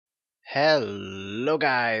Hello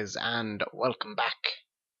guys and welcome back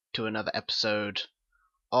to another episode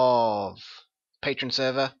of Patron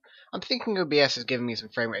server. I'm thinking OBS is giving me some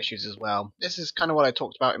frame rate issues as well. This is kind of what I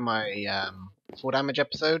talked about in my full damage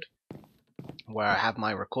episode, where I have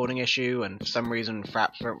my recording issue and for some reason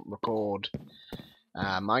Fraps won't record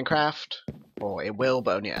Minecraft, or it will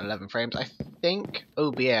but only at 11 frames. I think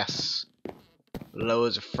OBS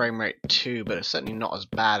lowers the frame rate too, but it's certainly not as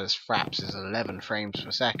bad as Fraps' 11 frames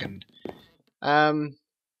per second.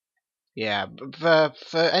 Yeah,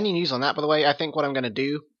 for any news on that, by the way, I think what I'm going to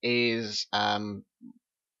do is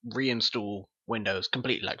reinstall Windows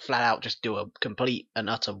completely, like flat out, just do a complete and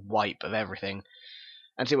utter wipe of everything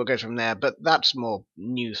and see what goes from there. But that's more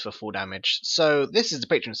news for full damage. So this is the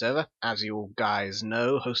Patreon server, as you all guys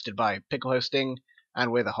know, hosted by Pickle Hosting,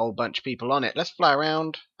 and with a whole bunch of people on it. Let's fly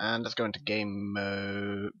around and let's go into game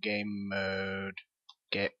mode, game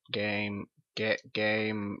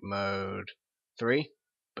mode 3.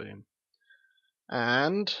 Boom.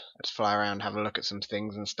 And let's fly around, have a look at some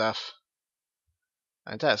things and stuff.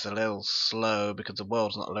 I bet it's a little slow because the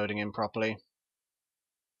world's not loading in properly,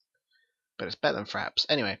 but it's better than Fraps.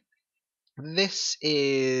 Anyway, this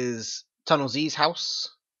is Tunnel Z's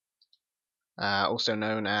house, also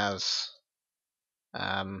known as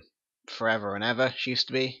Forever and Ever. She used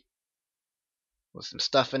to be, with some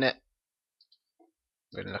stuff in it.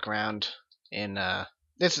 We're gonna look around in.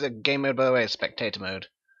 This is a game mode, by the way, it's spectator mode.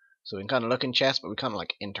 So we can kind of look in chests, but we can't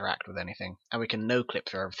like interact with anything, and we can no clip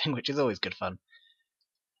through everything, which is always good fun.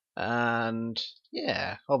 And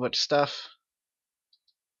yeah, whole bunch of stuff.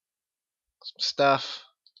 Some stuff.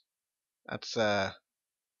 That's is that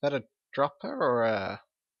a dropper or a?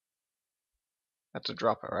 That's a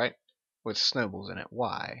dropper, right? With snowballs in it.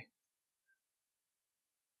 Why?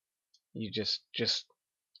 You just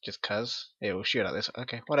cuz it will shoot at this.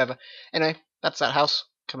 Okay, whatever. Anyway, that's that house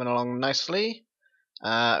coming along nicely.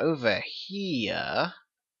 Over here,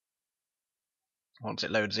 once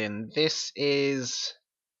it loads in, this is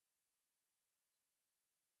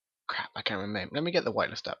crap. I can't remember. Let me get the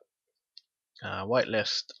whitelist up.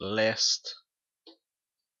 Whitelist list.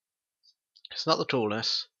 It's not the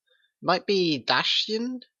tallness. Might be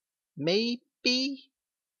Dashian, maybe.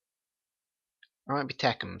 Or it might be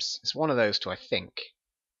Teckham's. It's one of those two, I think.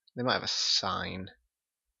 They might have a sign.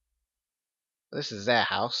 But this is their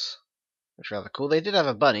house, which is rather cool. They did have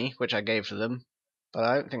a bunny, which I gave to them, but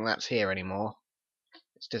I don't think that's here anymore.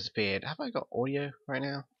 It's disappeared. Have I got audio right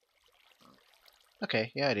now?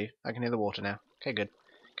 Okay, yeah I do. I can hear the water now. Okay, good.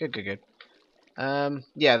 Good.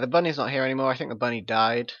 Yeah, the bunny's not here anymore. I think the bunny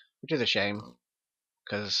died, which is a shame,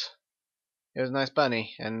 because it was a nice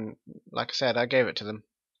bunny, and like I said, I gave it to them.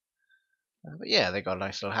 But yeah, they got a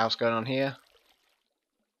nice little house going on here.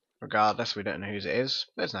 Regardless, we don't know whose it is,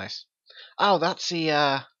 but it's nice. Oh, that's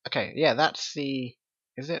the, okay, yeah, that's the,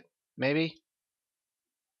 is it? Maybe?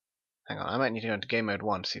 Hang on, I might need to go into game mode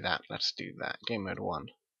 1 to see that. Let's do that. Game mode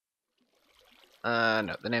 1.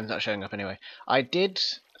 No, the name's not showing up anyway. I did,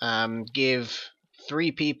 give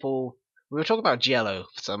 3 people, we were talking about Jello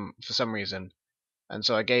for some reason, and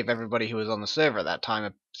so I gave everybody who was on the server at that time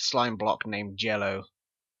a slime block named Jello,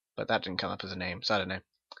 but that didn't come up as a name, so I don't know.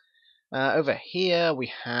 Over here we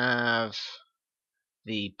have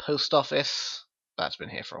the post office. That's been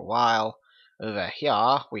here for a while. Over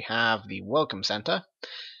here we have the welcome center.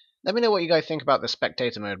 Let me know what you guys think about the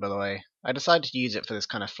spectator mode, by the way. I decided to use it for this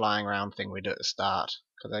kind of flying around thing we do at the start,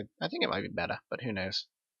 because I think it might be better, but who knows.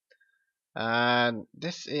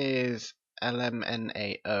 This is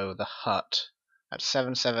LMNAO, the hut, at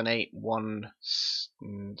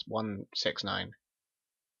 778169.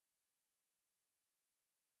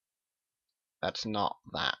 That's not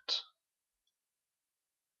that.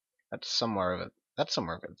 That's somewhere over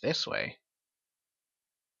this way.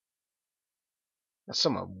 That's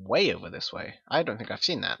somewhere way over this way. I don't think I've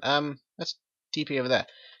seen that. Let's TP over there.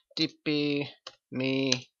 TP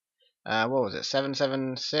me. What was it?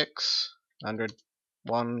 776 100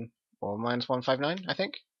 1 or minus 159, I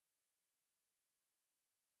think.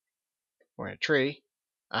 We're in a tree.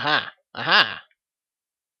 Aha! Aha!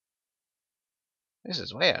 This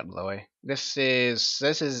is way out of the way. This is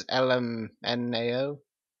LMNAO,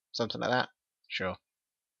 something like that. Sure.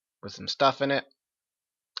 With some stuff in it.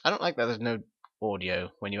 I don't like that there's no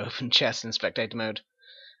audio when you open chests in spectator mode.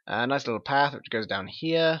 Nice little path which goes down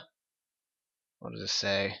here. What does this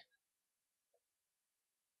say?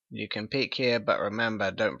 You can peek here, but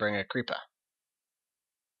remember, don't bring a creeper.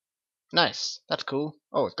 Nice. That's cool.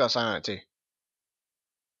 Oh, it's got a sign on it too.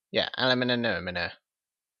 Yeah, no.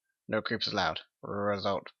 No creepers allowed.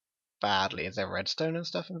 Result badly. Is there redstone and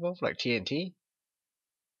stuff involved? Like TNT?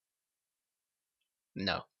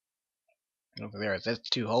 No. Over there, there's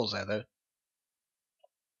 2 holes there though.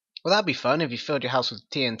 Well, that'd be fun if you filled your house with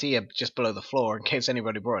TNT just below the floor in case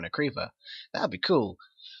anybody brought in a creeper. That'd be cool.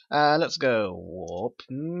 Let's go. Warp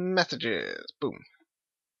messages. Boom.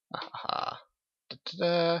 Da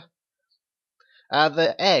 -da -da.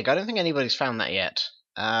 The egg. I don't think anybody's found that yet.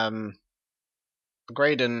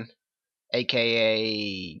 Graydon,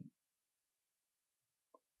 aka...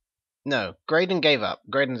 No, Graydon gave up.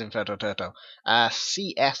 Graydon's Inferno Turtle.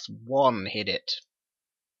 CS1 hid it.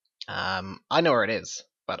 I know where it is,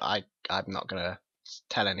 but I'm not gonna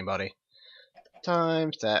tell anybody.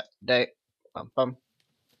 Time, set, date. Bum bum.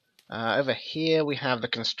 Over here we have the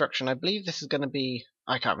construction. I believe this is going to be...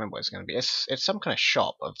 I can't remember what it's going to be. It's some kind of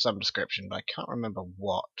shop of some description, but I can't remember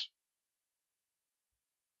what.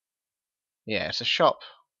 Yeah, it's a shop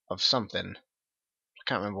of something. I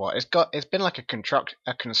can't remember what. It's been like a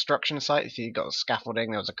construction site. If you got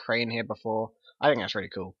scaffolding, there was a crane here before. I think that's really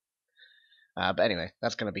cool. But anyway,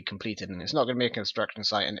 that's going to be completed, and it's not going to be a construction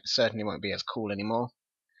site, and it certainly won't be as cool anymore.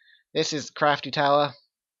 This is Crafty Tower,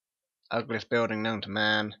 ugliest building known to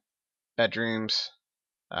man. Bedrooms.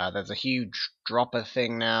 There's a huge dropper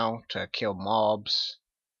thing now to kill mobs.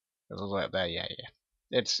 There's all the way up there. Yeah.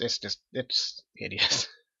 It's hideous.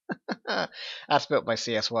 That's built by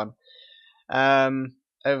CS1.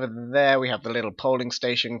 Over there we have the little polling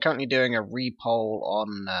station. Currently doing a repoll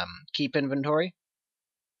on keep inventory.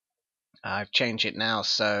 I've changed it now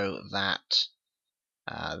so that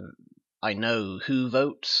I know who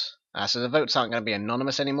votes. So the votes aren't going to be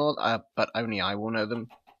anonymous anymore, but only I will know them.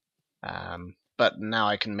 But now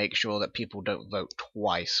I can make sure that people don't vote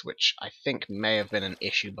twice, which I think may have been an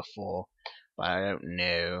issue before, but I don't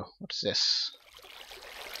know. What's this?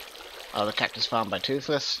 Oh, the cactus farm by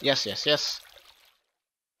Toothless. Yes.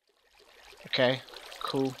 Okay,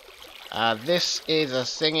 cool. This is a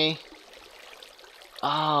thingy.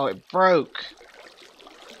 Oh, it broke.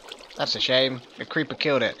 That's a shame. The creeper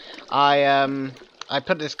killed it. I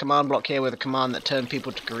put this command block here with a command that turned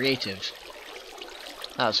people to creative.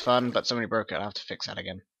 That was fun, but somebody broke it. I'll have to fix that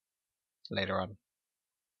again later on.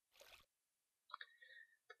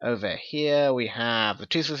 Over here we have the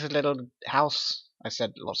Toothless' little house. I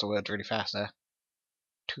said lots of words really fast there.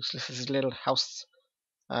 Toothless' little house.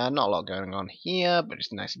 Not a lot going on here, but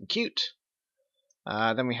it's nice and cute.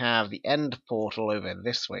 Then we have the end portal over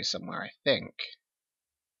this way somewhere, I think.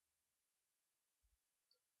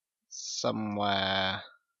 Somewhere...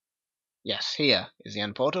 Yes, here is the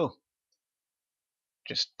end portal.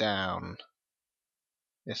 Just down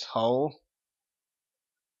this hole.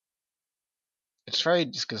 It's very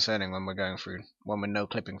disconcerting when we're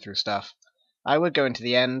no-clipping through stuff. I would go into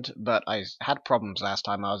the end, but I had problems last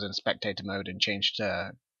time I was in spectator mode and changed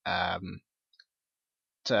to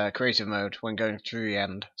creative mode when going through the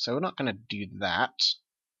end. So we're not going to do that.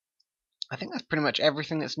 I think that's pretty much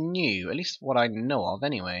everything that's new, at least what I know of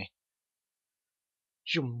anyway.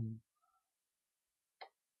 I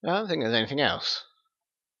don't think there's anything else.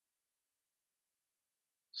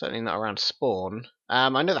 Certainly not around spawn. I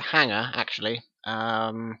know the hangar, actually.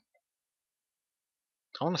 I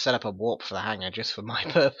want to set up a warp for the hangar just for my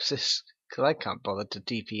purposes, because I can't bother to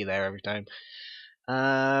TP there every time.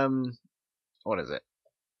 What is it?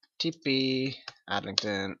 TP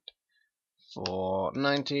Adlington for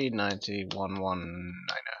 90901190.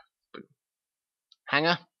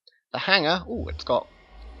 Hangar. The hangar. Ooh, it's got.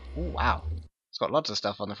 Ooh, wow. It's got lots of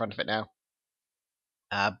stuff on the front of it now.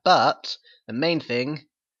 But the main thing,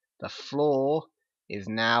 the floor is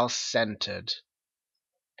now centered.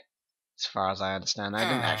 As far as I understand, I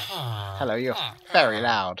didn't actually. Hello, you're very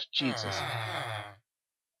loud. Jesus.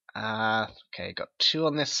 Okay, got 2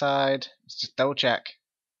 on this side. Let's just double check.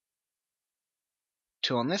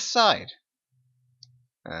 2 on this side.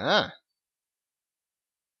 So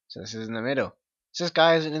this is in the middle. So this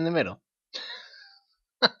guy isn't in the middle.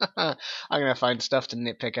 I'm gonna find stuff to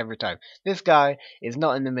nitpick every time. This guy is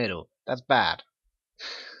not in the middle. That's bad.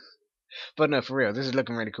 But no, for real, this is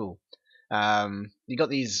looking really cool. You got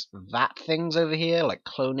these vat things over here, like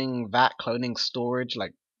cloning storage,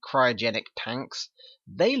 like cryogenic tanks.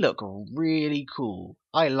 They look really cool.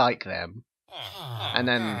 I like them. And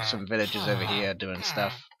then some villagers over here doing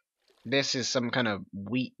stuff. This is some kind of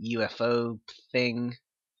wheat UFO thing.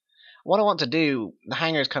 What I want to do, the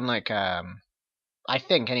hangar is kind of like, I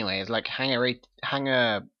think anyway, it's like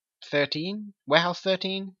hangar 13, warehouse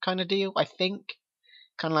 13 kind of deal. I think.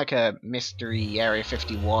 Kind of like a mystery Area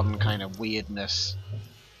 51 kind of weirdness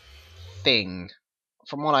thing,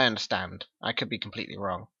 from what I understand. I could be completely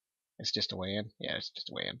wrong. It's just a way in. Yeah, it's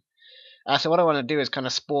just a way in. So what I want to do is kind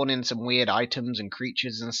of spawn in some weird items and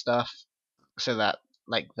creatures and stuff, so that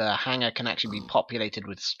like the hangar can actually be populated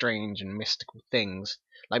with strange and mystical things.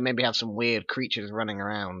 Like maybe have some weird creatures running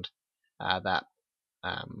around that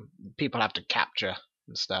people have to capture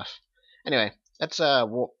and stuff. Anyway, let's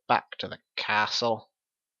walk back to the castle.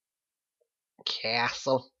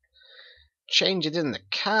 Castle. Change it in the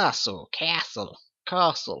castle. Castle.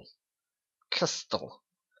 Castle. Castle.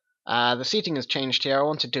 The seating has changed here. I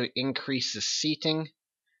wanted to increase the seating,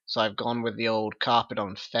 so I've gone with the old carpet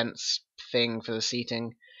on fence thing for the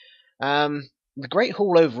seating. The Great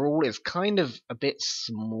Hall overall is kind of a bit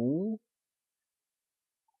small,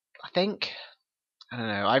 I think. I don't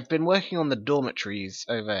know. I've been working on the dormitories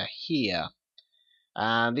over here.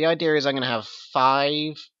 The idea is I'm going to have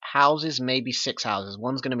 5 houses, maybe 6 houses.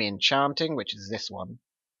 One's going to be enchanting, which is this one,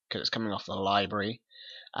 because it's coming off the library.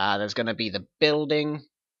 There's going to be the building.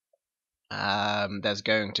 There's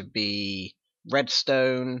going to be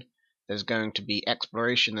redstone. There's going to be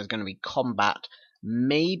exploration. There's going to be combat.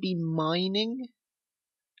 Maybe mining.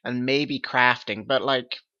 And maybe crafting. But,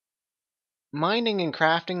 like, mining and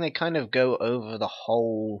crafting, they kind of go over the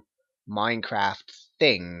whole Minecraft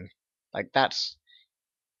thing. Like, that's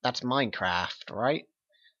Minecraft, right?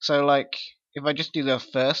 So, like, if I just do the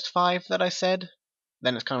first 5 that I said,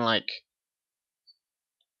 then it's kind of like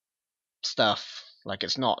stuff. Like,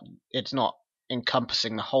 it's not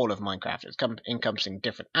encompassing the whole of Minecraft. It's encompassing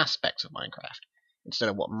different aspects of Minecraft instead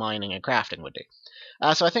of what mining and crafting would do.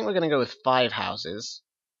 So I think we're going to go with 5 houses.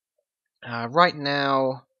 Right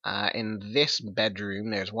now, in this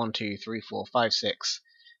bedroom, there's 1, 2, 3, 4, 5, 6,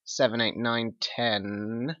 7, 8, 9,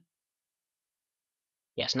 10.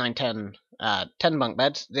 Yes, 9, 10. 10 bunk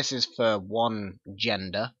beds. This is for one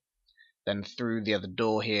gender. Then through the other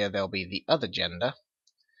door here, there'll be the other gender.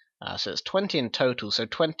 So it's 20 in total, so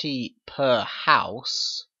 20 per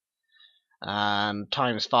house.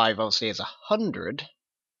 Times 5 obviously is 100.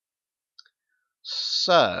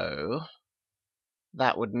 So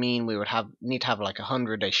that would mean we would need to have like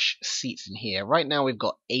 100-ish seats in here. Right now we've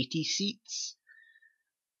got 80 seats.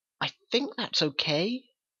 I think that's okay,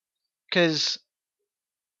 because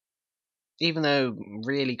even though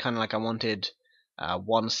really kind of like I wanted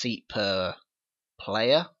 1 seat per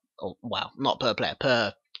player, or well, not per player,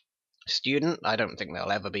 per student. I don't think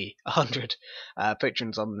there'll ever be 100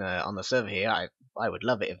 patrons on the server here. I would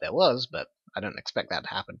love it if there was, but I don't expect that to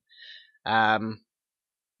happen.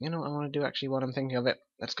 You know what I want to do actually while I'm thinking of it?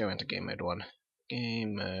 Let's go into game mode 1.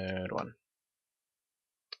 Game mode 1.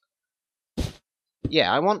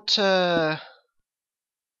 Yeah, I want to...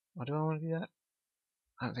 Why do I want to do that?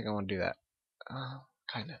 I don't think I want to do that.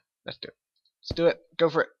 Kinda. Let's do it. Let's do it. Go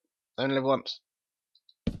for it. Only live once.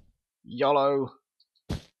 YOLO.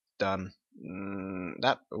 Done.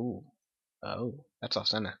 Ooh. Oh, that's off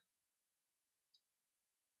center.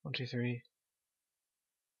 1, 2, 3.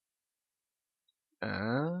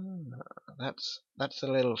 That's a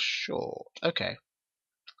little short. Okay.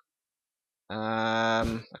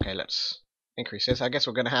 Okay, let's increase this. I guess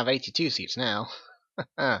we're gonna have 82 seats now.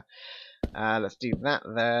 Let's do that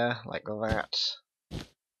there, like that.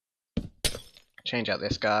 Change out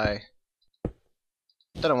this guy.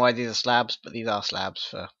 Don't know why these are slabs, but these are slabs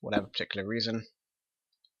for whatever particular reason.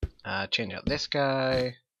 Change out this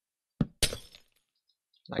guy.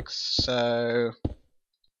 Like so.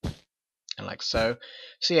 And like so.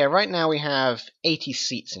 So yeah, right now we have 80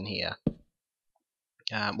 seats in here.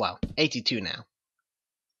 Well, 82 now.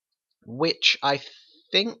 Which I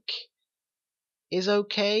think is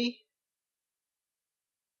okay.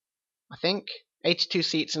 I think 82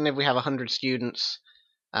 seats, and if we have 100 students,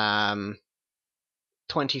 20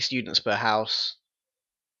 students per house,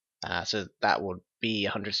 so that would be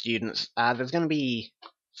 100 students. There's going to be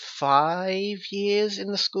 5 years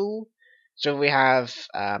in the school, so if we have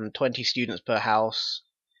 20 students per house,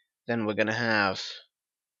 then we're going to have,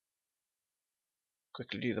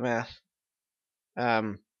 quickly do the math,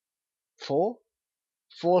 4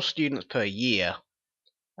 students per year,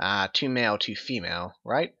 2 male, 2 female,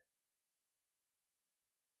 right?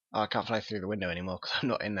 Oh, I can't fly through the window anymore because I'm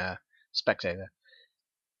not in spectator.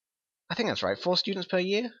 I think that's right. 4 students per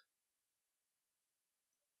year?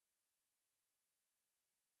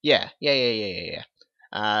 Yeah.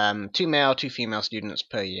 2 male, 2 female students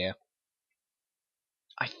per year.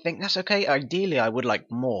 I think that's okay. Ideally, I would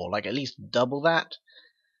like more, like at least double that.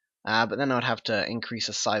 But then I would have to increase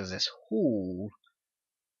the size of this hall.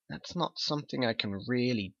 That's not something I can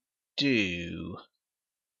really do.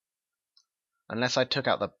 Unless I took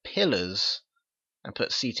out the pillars and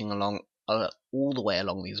put seating along all the way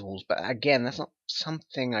along these walls. But again, that's not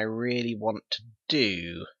something I really want to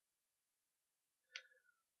do.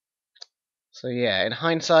 So yeah, in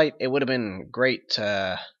hindsight, it would have been great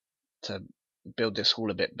to build this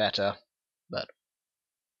hall a bit better, but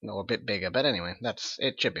or a bit bigger. But anyway,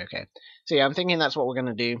 it should be okay. So yeah, I'm thinking that's what we're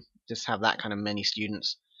gonna do. Just have that kind of many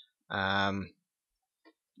students.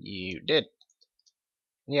 You did.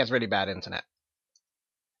 He has really bad internet.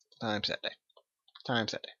 Time set day. Time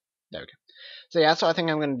set day. There we go. So yeah, that's what I think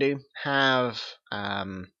I'm gonna do. Have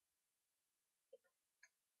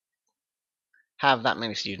that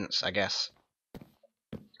many students, I guess.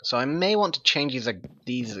 So I may want to change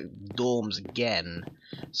these dorms again,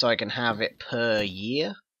 so I can have it per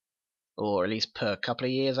year, or at least per couple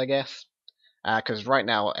of years, I guess. Because right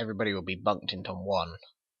now everybody will be bunked into one.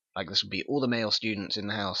 Like this would be all the male students in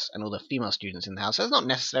the house and all the female students in the house. So it's not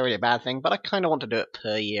necessarily a bad thing, but I kind of want to do it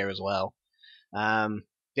per year as well.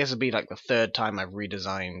 This would be like the third time I've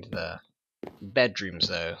redesigned the bedrooms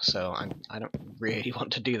though, so I don't really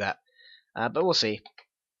want to do that. But we'll see.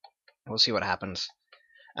 We'll see what happens.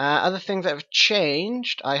 Other things that have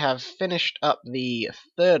changed, I have finished up the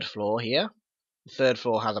third floor here. The third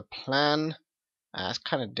floor has a plan. It's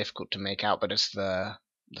kind of difficult to make out, but it's the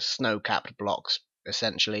snow-capped blocks,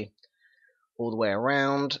 essentially, all the way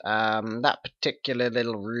around. That particular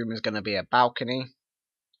little room is going to be a balcony.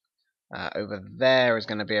 Over there is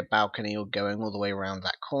going to be a balcony going all the way around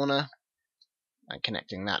that corner, and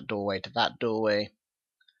connecting that doorway to that doorway.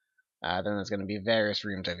 Then there's going to be various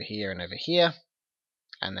rooms over here and over here,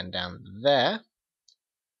 and then down there,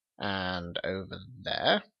 and over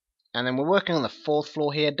there. And then we're working on the fourth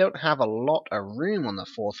floor here. Don't have a lot of room on the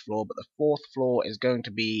fourth floor, but the fourth floor is going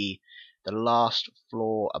to be the last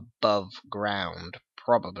floor above ground,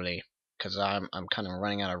 probably, because I'm kind of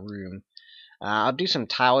running out of room. I'll do some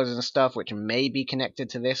towers and stuff, which may be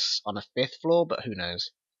connected to this on a fifth floor, but who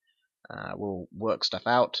knows. We'll work stuff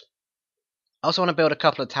out. I also want to build a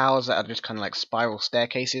couple of towers that are just kind of like spiral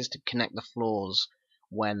staircases to connect the floors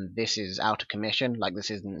when this is out of commission, like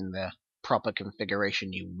this isn't in the proper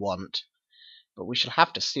configuration you want. But we should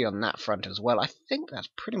have to see on that front as well. I think that's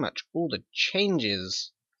pretty much all the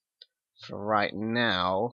changes for right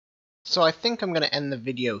now. So I think I'm going to end the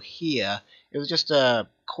video here. It was just a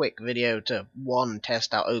quick video to, one,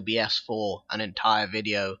 test out OBS for an entire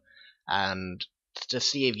video, and to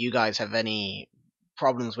see if you guys have any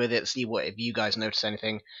problems with it, see if you guys notice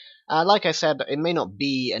anything. Like I said, it may not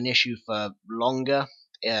be an issue for longer,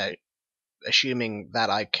 assuming that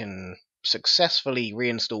I can successfully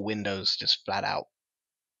reinstall Windows, just flat out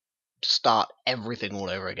start everything all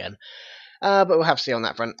over again. But we'll have to see on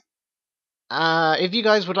that front. If you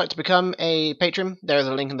guys would like to become a patron, there is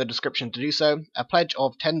a link in the description to do so. A pledge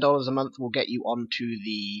of $10 a month will get you onto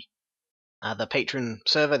the patron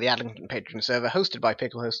server, the Adlington patron server, hosted by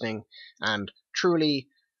Pickle Hosting, and truly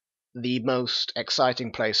the most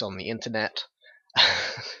exciting place on the internet.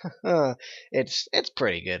 It's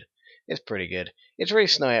pretty good. It's pretty good. It's really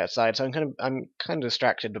snowy outside, so I'm kind of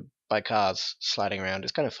distracted by cars sliding around.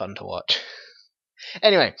 It's kind of fun to watch.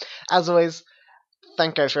 Anyway, as always,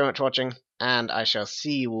 thank you guys very much for watching, and I shall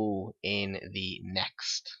see you all in the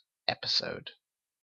next episode.